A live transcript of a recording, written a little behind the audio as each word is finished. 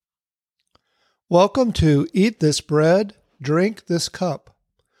Welcome to Eat This Bread, Drink This Cup.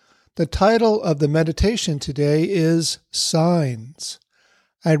 The title of the meditation today is Signs.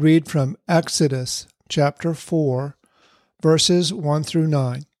 I read from Exodus chapter 4, verses 1 through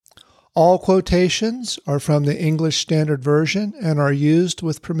 9. All quotations are from the English Standard Version and are used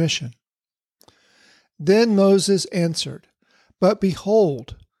with permission. Then Moses answered, "But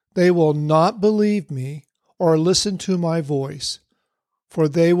behold, they will not believe me or listen to my voice, for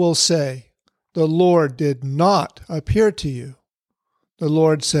they will say, 'The Lord did not appear to you.'" The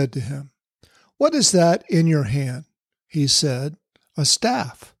Lord said to him, "What is that in your hand?" He said, "A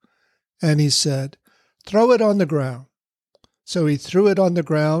staff." And he said, "Throw it on the ground." So he threw it on the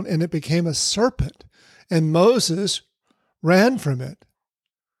ground, and it became a serpent, and Moses ran from it.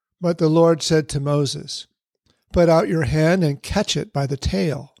 But the Lord said to Moses, "Put out your hand and catch it by the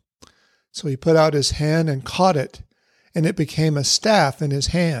tail." So he put out his hand and caught it, and it became a staff in his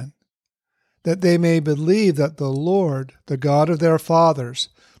hand, that they may believe that the Lord, the God of their fathers,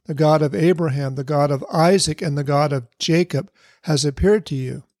 the God of Abraham, the God of Isaac, and the God of Jacob, has appeared to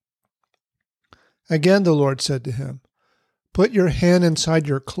you. Again the Lord said to him, "Put your hand inside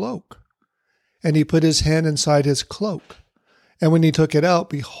your cloak." And he put his hand inside his cloak. And when he took it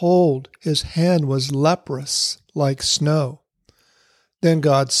out, behold, his hand was leprous like snow. Then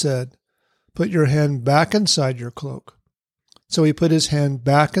God said, "Put your hand back inside your cloak." So he put his hand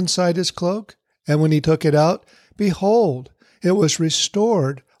back inside his cloak, and when he took it out, behold, it was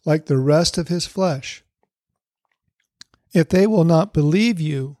restored like the rest of his flesh. "If they will not believe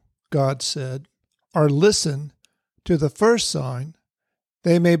you," God said, "or listen to the first sign,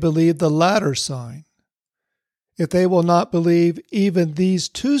 they may believe the latter sign. If they will not believe even these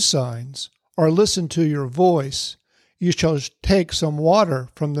two signs, or listen to your voice, you shall take some water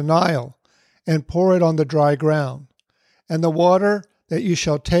from the Nile and pour it on the dry ground. And the water that you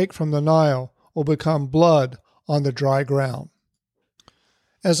shall take from the Nile will become blood on the dry ground."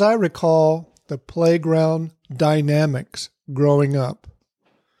 As I recall the playground dynamics growing up,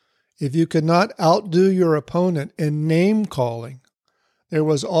 if you could not outdo your opponent in name-calling, there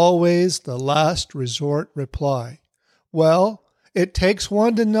was always the last resort reply, "Well, it takes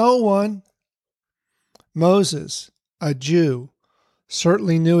one to know one." Moses, a Jew,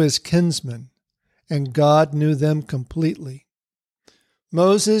 certainly knew his kinsmen, and God knew them completely.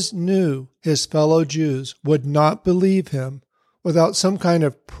 Moses knew his fellow Jews would not believe him without some kind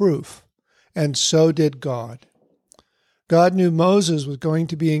of proof, and so did God. God knew Moses was going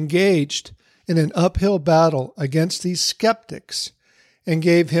to be engaged in an uphill battle against these skeptics and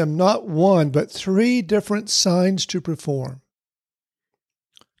gave him not one but 3 different signs to perform.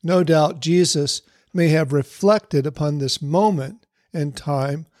 No doubt Jesus may have reflected upon this moment in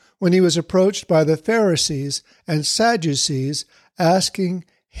time when he was approached by the Pharisees and Sadducees asking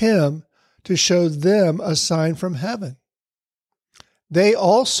him to show them a sign from heaven. They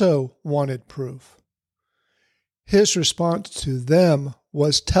also wanted proof. His response to them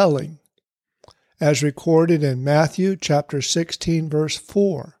was telling, as recorded in Matthew chapter 16, verse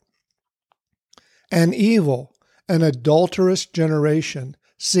 4. "An evil and adulterous generation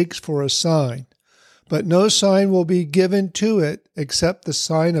seeks for a sign, but no sign will be given to it except the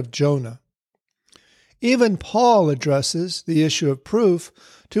sign of Jonah." Even Paul addresses the issue of proof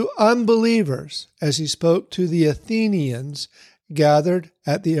to unbelievers as he spoke to the Athenians gathered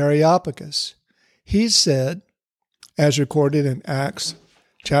at the Areopagus. He said, as recorded in Acts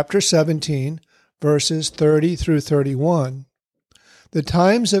chapter 17, verses 30 through 31, "The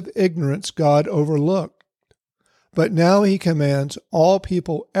times of ignorance God overlooked, but now he commands all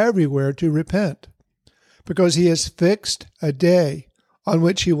people everywhere to repent, because he has fixed a day on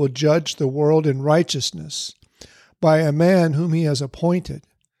which he will judge the world in righteousness by a man whom he has appointed.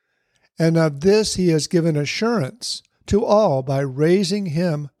 And of this he has given assurance to all by raising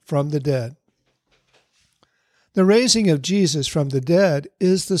him from the dead." The raising of Jesus from the dead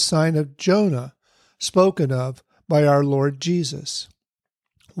is the sign of Jonah spoken of by our Lord Jesus.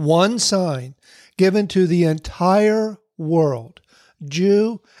 One sign given to the entire world,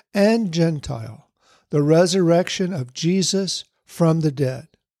 Jew and Gentile, the resurrection of Jesus from the dead.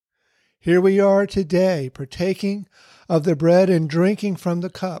 Here we are today, partaking of the bread and drinking from the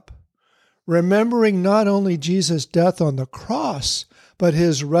cup, remembering not only Jesus' death on the cross, but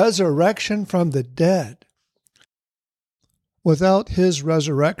his resurrection from the dead. Without his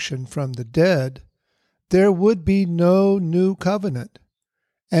resurrection from the dead, there would be no new covenant,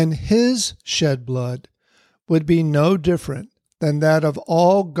 and his shed blood would be no different than that of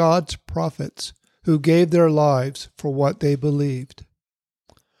all God's prophets who gave their lives for what they believed.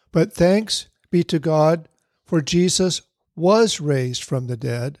 But thanks be to God, for Jesus was raised from the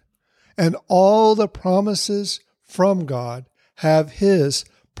dead, and all the promises from God have His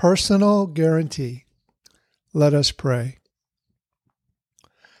personal guarantee. Let us pray.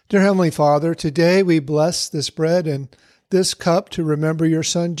 Dear Heavenly Father, today we bless this bread and this cup to remember your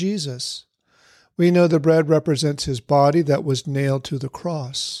Son, Jesus. We know the bread represents His body that was nailed to the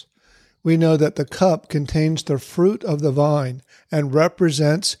cross. We know that the cup contains the fruit of the vine and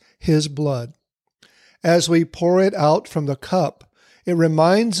represents His blood. As we pour it out from the cup, it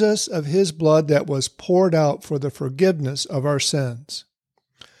reminds us of His blood that was poured out for the forgiveness of our sins.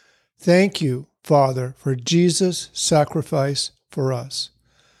 Thank you, Father, for Jesus' sacrifice for us.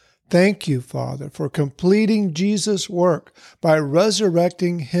 Thank you, Father, for completing Jesus' work by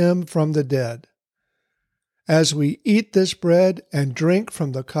resurrecting Him from the dead. As we eat this bread and drink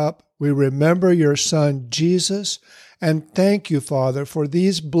from the cup, we remember your Son, Jesus, and thank you, Father, for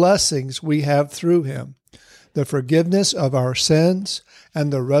these blessings we have through Him, the forgiveness of our sins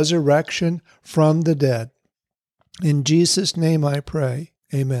and the resurrection from the dead. In Jesus' name I pray.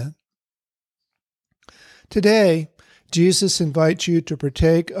 Amen. Today, Jesus invites you to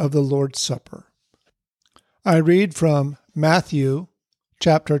partake of the Lord's Supper. I read from Matthew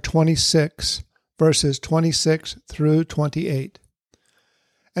chapter 26, verses 26 through 28.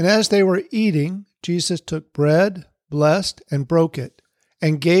 And as they were eating, Jesus took bread, blessed, and broke it,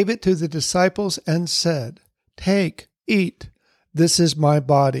 and gave it to the disciples and said, "Take, eat, this is my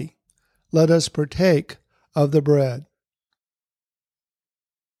body. Let us partake of the bread."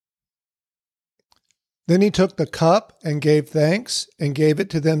 Then he took the cup and gave thanks and gave it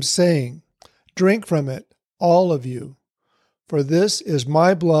to them, saying, "Drink from it, all of you, for this is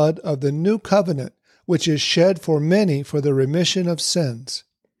my blood of the new covenant, which is shed for many for the remission of sins.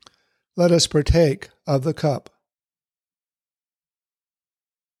 Let us partake of the cup."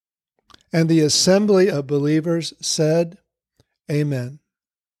 And the assembly of believers said, Amen.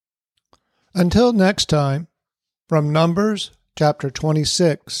 Until next time, from Numbers chapter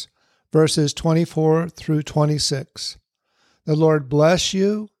 26, verses 24 through 26, the Lord bless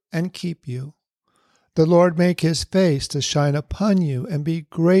you and keep you. The Lord make His face to shine upon you and be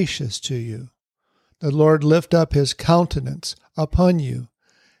gracious to you. The Lord lift up His countenance upon you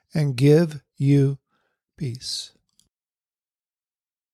and give you peace.